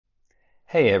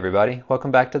Hey everybody,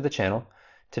 welcome back to the channel.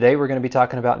 Today we're going to be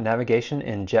talking about navigation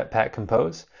in Jetpack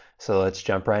Compose, so let's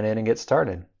jump right in and get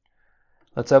started.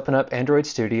 Let's open up Android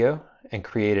Studio and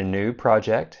create a new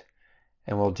project,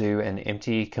 and we'll do an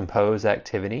empty Compose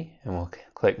activity, and we'll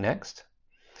click Next.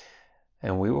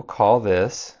 And we will call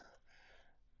this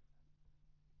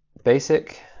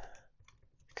Basic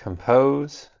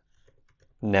Compose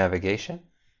Navigation.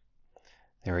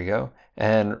 There we go.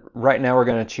 And right now we're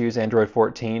going to choose Android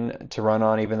 14 to run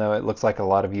on, even though it looks like a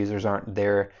lot of users aren't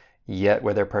there yet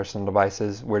with their personal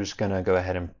devices. We're just going to go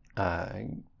ahead and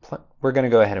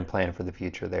plan for the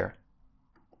future there.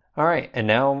 All right, and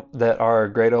now that our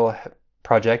Gradle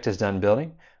project is done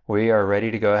building, we are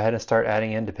ready to go ahead and start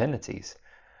adding in dependencies.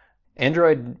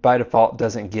 Android by default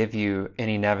doesn't give you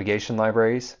any navigation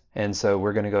libraries, and so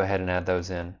we're going to go ahead and add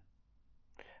those in.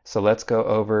 So let's go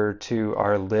over to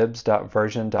our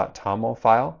libs.version.toml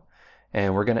file,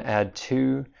 and we're going to add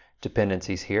two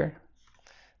dependencies here.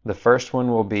 The first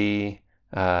one will be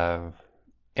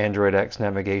Android X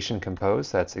Navigation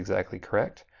Compose. That's exactly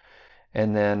correct.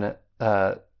 And then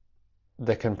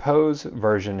the Compose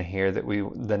version here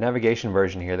the navigation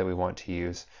version here that we want to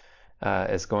use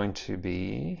is going to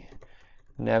be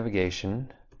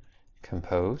Navigation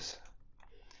Compose.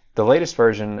 The latest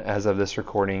version as of this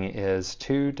recording is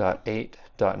 2.8.9.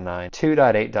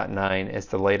 2.8.9 is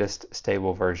the latest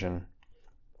stable version,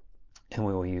 and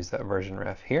we will use that version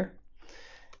ref here.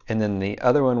 And then the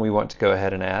other one we want to go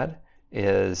ahead and add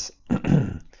is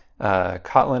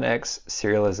Kotlin X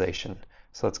serialization.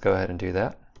 So let's go ahead and do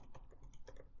that.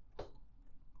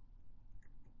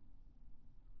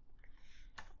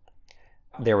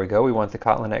 There we go. We want the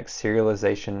Kotlin X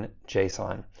serialization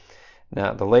JSON.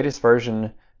 Now the latest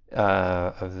version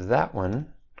of that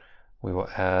one we will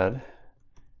add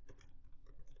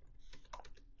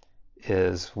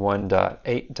is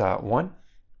 1.8.1.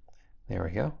 There we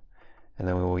go. And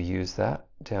then we will use that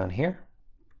down here.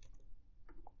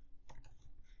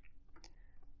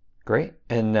 Great.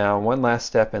 And now one last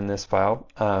step in this file.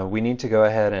 We need to go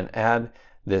ahead and add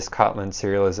this Kotlin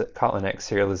X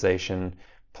serialization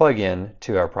plugin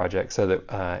to our project so that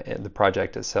the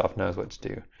project itself knows what to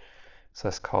do. So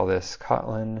let's call this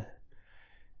Kotlin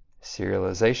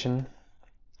serialization.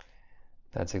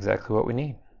 That's exactly what we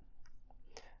need.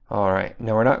 All right,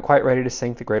 now we're not quite ready to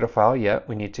sync the Gradle file yet.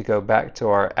 We need to go back to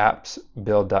our apps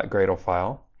build.gradle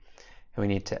file, and we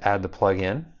need to add the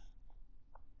plugin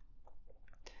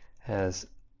as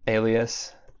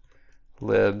alias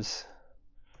libs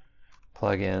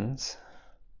plugins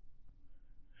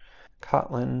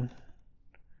Kotlin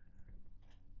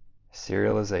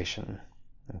serialization.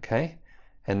 Okay,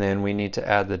 and then we need to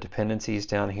add the dependencies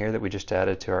down here that we just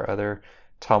added to our other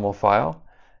toml file,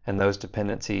 and those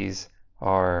dependencies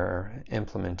are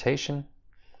implementation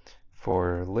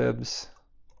for libs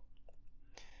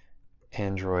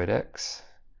Android X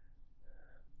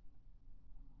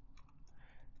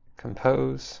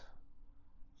Compose,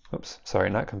 oops, sorry,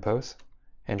 not Compose,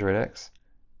 Android X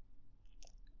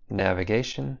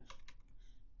navigation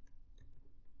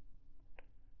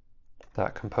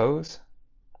 .compose,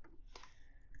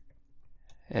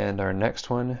 and our next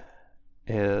one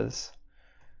is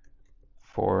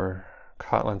for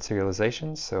Kotlin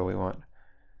serialization, so we want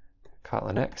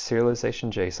Kotlin X serialization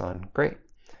JSON. Great.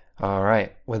 All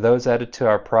right, with those added to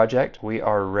our project, we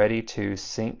are ready to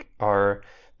sync our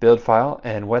build file,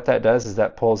 and what that does is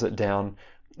that pulls it down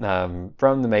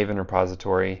from the Maven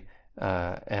repository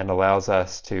and allows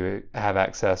us to have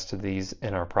access to these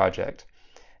in our project.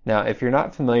 Now, if you're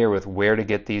not familiar with where to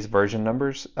get these version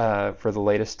numbers for the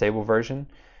latest stable version,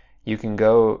 you can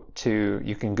Google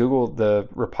the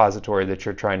repository that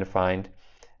you're trying to find,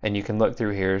 and you can look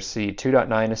through here. See,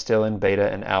 2.9 is still in beta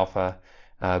and alpha,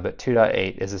 but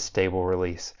 2.8 is a stable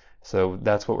release. So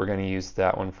that's what we're going to use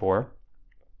that one for.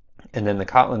 And then the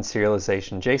Kotlin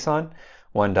serialization JSON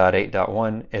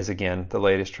 1.8.1 is again the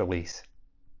latest release.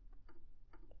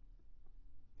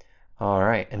 All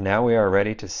right, and now we are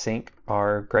ready to sync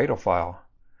our Gradle file.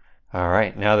 All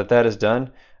right, now that that is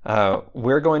done,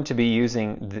 we're going to be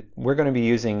using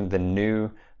the new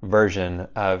version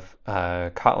of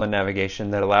Kotlin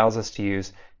navigation that allows us to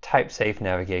use type-safe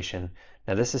navigation.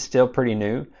 Now this is still pretty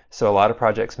new, so a lot of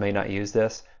projects may not use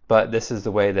this, but this is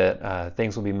the way that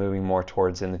things will be moving more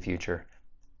towards in the future.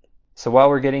 So while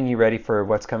we're getting you ready for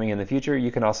what's coming in the future, you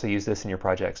can also use this in your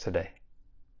projects today.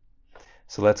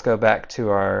 So let's go back to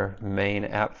our main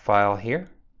app file here,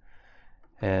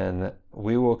 and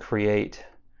we will create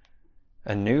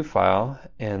a new file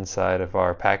inside of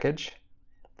our package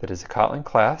that is a Kotlin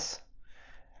class,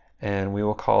 and we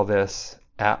will call this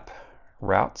app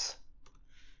routes.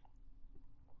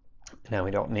 Now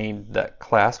we don't need that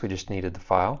class, we just needed the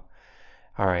file.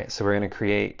 All right, so we're going to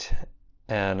create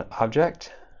an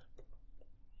object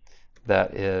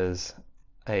that is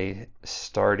a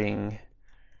starting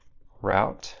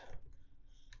route,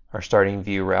 or starting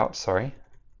view route, sorry.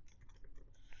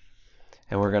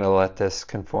 And we're going to let this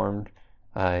conform,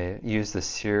 use the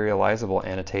serializable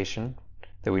annotation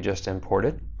that we just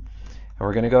imported. And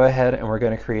we're going to go ahead and we're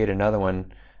going to create another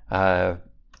one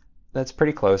that's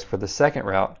pretty close for the second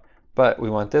route, but we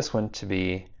want this one to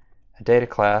be a data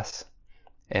class,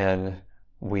 and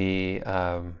we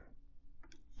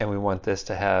want this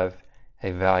to have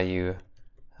a value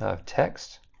of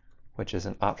text, which is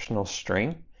an optional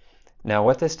string. Now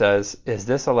what this does is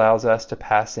this allows us to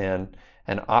pass in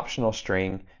an optional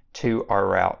string to our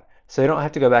route. So you don't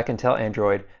have to go back and tell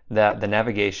Android that the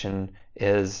navigation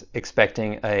is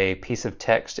expecting a piece of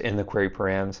text in the query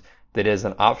params that is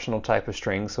an optional type of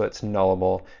string, so it's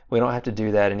nullable. We don't have to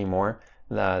do that anymore.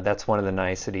 That's one of the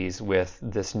niceties with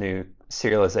this new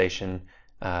serialization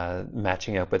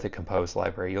matching up with the Compose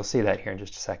library. You'll see that here in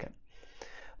just a second.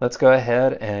 Let's go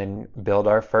ahead and build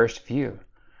our first view.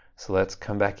 So let's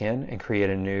come back in and create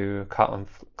a new Kotlin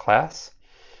class,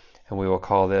 and we will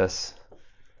call this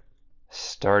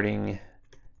starting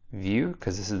view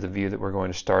because this is the view that we're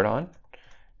going to start on,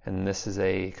 and this is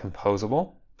a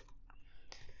composable.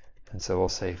 And so we'll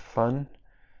say fun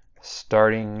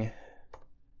starting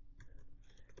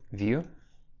view.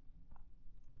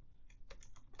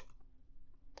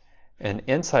 And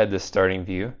inside this starting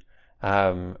view,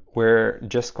 we're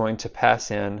just going to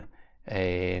pass in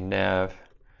a nav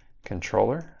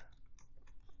controller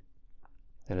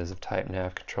that is of type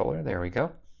nav controller. There we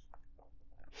go.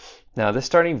 Now this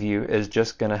starting view is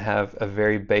just going to have a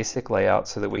very basic layout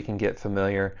so that we can get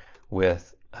familiar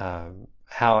with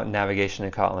how navigation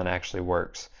in Kotlin actually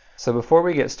works. So before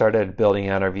we get started building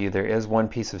out our view, there is one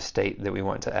piece of state that we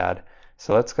want to add.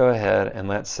 So let's go ahead and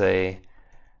let's say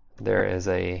there is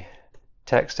a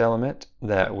text element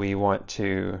that we want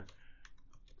to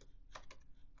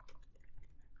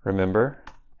remember,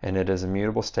 and it is a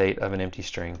mutable state of an empty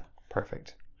string.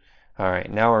 Perfect. All right,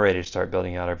 now we're ready to start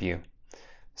building out our view.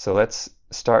 So let's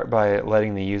start by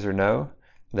letting the user know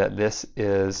that this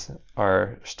is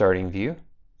our starting view.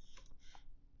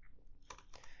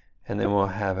 And then we'll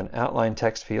have an outline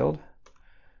text field.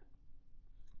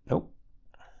 Nope.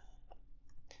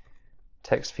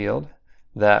 Text field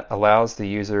that allows the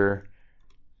user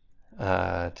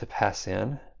to pass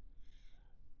in.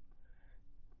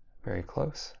 Very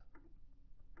close.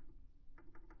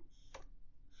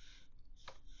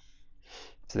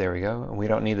 So there we go. And we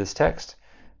don't need this text,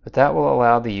 but that will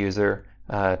allow the user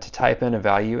to type in a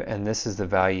value, and this is the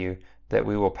value that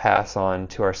we will pass on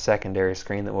to our secondary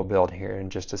screen that we'll build here in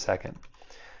just a second.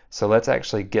 So let's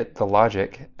actually get the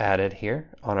logic added here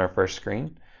on our first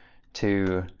screen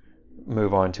to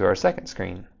move on to our second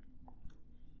screen.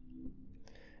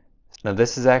 Now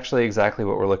this is actually exactly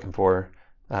what we're looking for.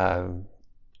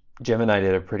 Jim and I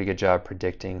did a pretty good job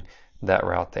predicting that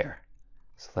route there.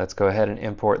 So let's go ahead and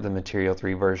import the Material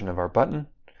 3 version of our button.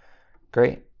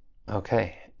 Great.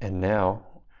 Okay, and now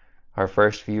our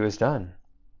first view is done.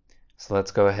 So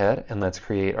let's go ahead and let's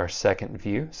create our second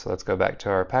view. So let's go back to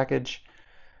our package,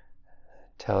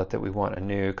 tell it that we want a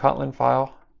new Kotlin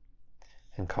file,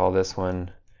 and call this one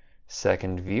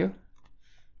second view.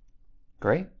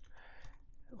 Great.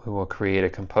 We will create a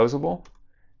composable,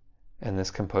 and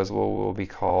this composable will be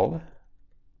called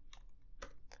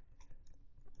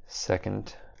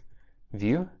second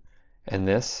view, and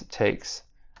this takes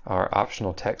our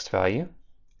optional text value.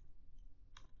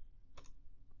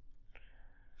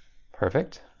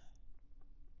 Perfect.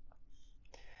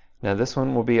 Now this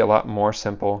one will be a lot more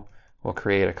simple. We'll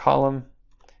create a column,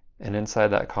 and inside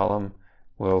that column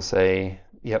we'll say,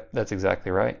 yep, that's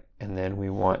exactly right. And then we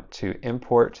want to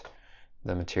import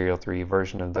the Material 3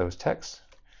 version of those texts.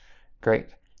 Great.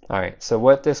 All right, so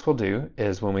what this will do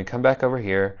is when we come back over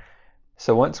here,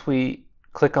 so once we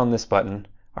click on this button,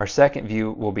 our second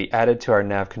view will be added to our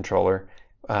nav controller,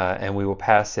 and we will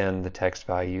pass in the text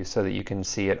value so that you can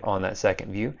see it on that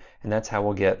second view, and that's how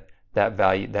we'll get that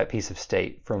value, that piece of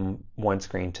state from one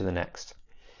screen to the next.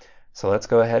 So let's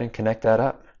go ahead and connect that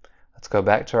up. Let's go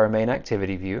back to our main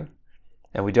activity view,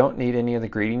 and we don't need any of the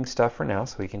greeting stuff for now,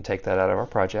 so we can take that out of our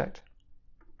project.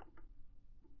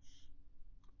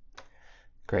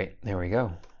 Great, there we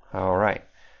go. All right,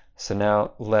 so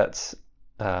now let's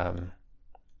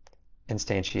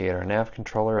instantiate our nav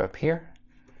controller up here.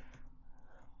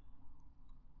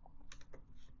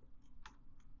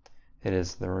 It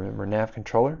is the remember nav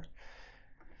controller.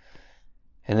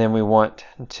 And then we want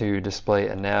to display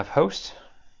a nav host.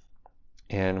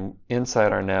 And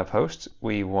inside our nav host,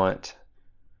 we want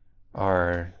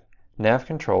our nav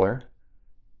controller,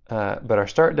 but our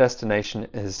start destination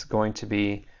is going to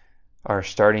be our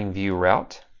starting view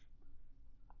route.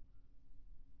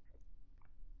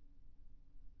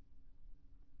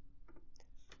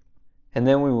 And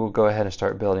then we will go ahead and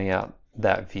start building out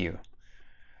that view.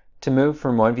 To move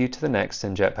from one view to the next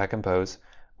in Jetpack Compose,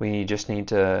 we just need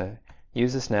to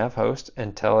use this nav host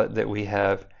and tell it that we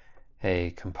have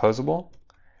a composable,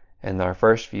 and our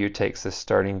first view takes the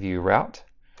starting view route.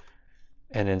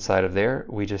 And inside of there,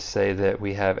 we just say that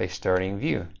we have a starting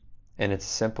view. And it's as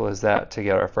simple as that to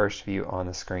get our first view on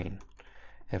the screen.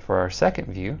 And for our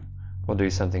second view, we'll do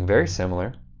something very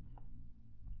similar,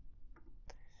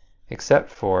 except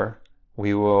for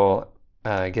we will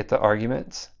get the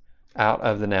arguments out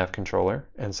of the nav controller.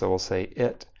 And so we'll say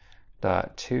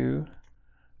it.toRoute.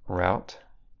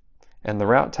 And the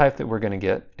route type that we're going to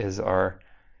get is our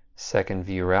second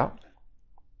view route.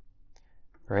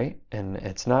 Right? And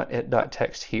it's not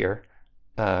it.text here,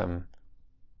 args.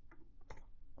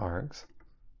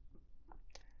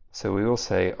 So we will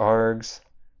say args.text,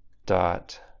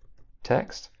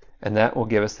 and that will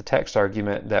give us the text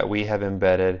argument that we have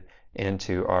embedded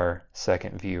into our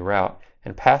second view route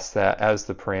and pass that as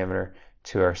the parameter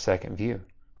to our second view.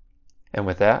 And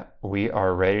with that, we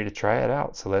are ready to try it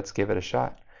out. So let's give it a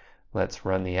shot. Let's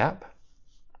run the app.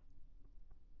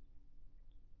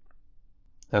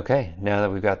 Okay, now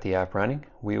that we've got the app running,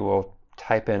 we will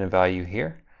type in a value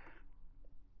here.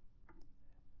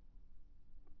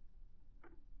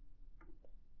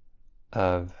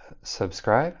 Of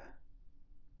subscribe.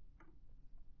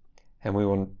 And we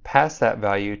will pass that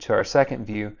value to our second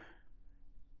view,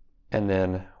 and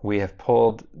then we have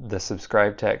pulled the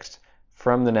subscribe text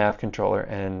from the nav controller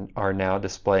and are now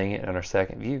displaying it in our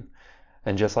second view.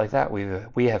 And just like that,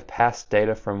 we have passed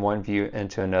data from one view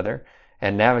into another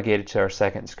and navigated to our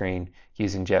second screen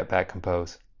using Jetpack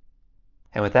Compose.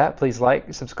 And with that, please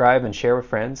like, subscribe, and share with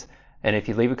friends. And if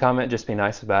you leave a comment, just be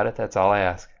nice about it. That's all I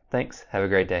ask. Thanks. Have a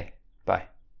great day. Bye.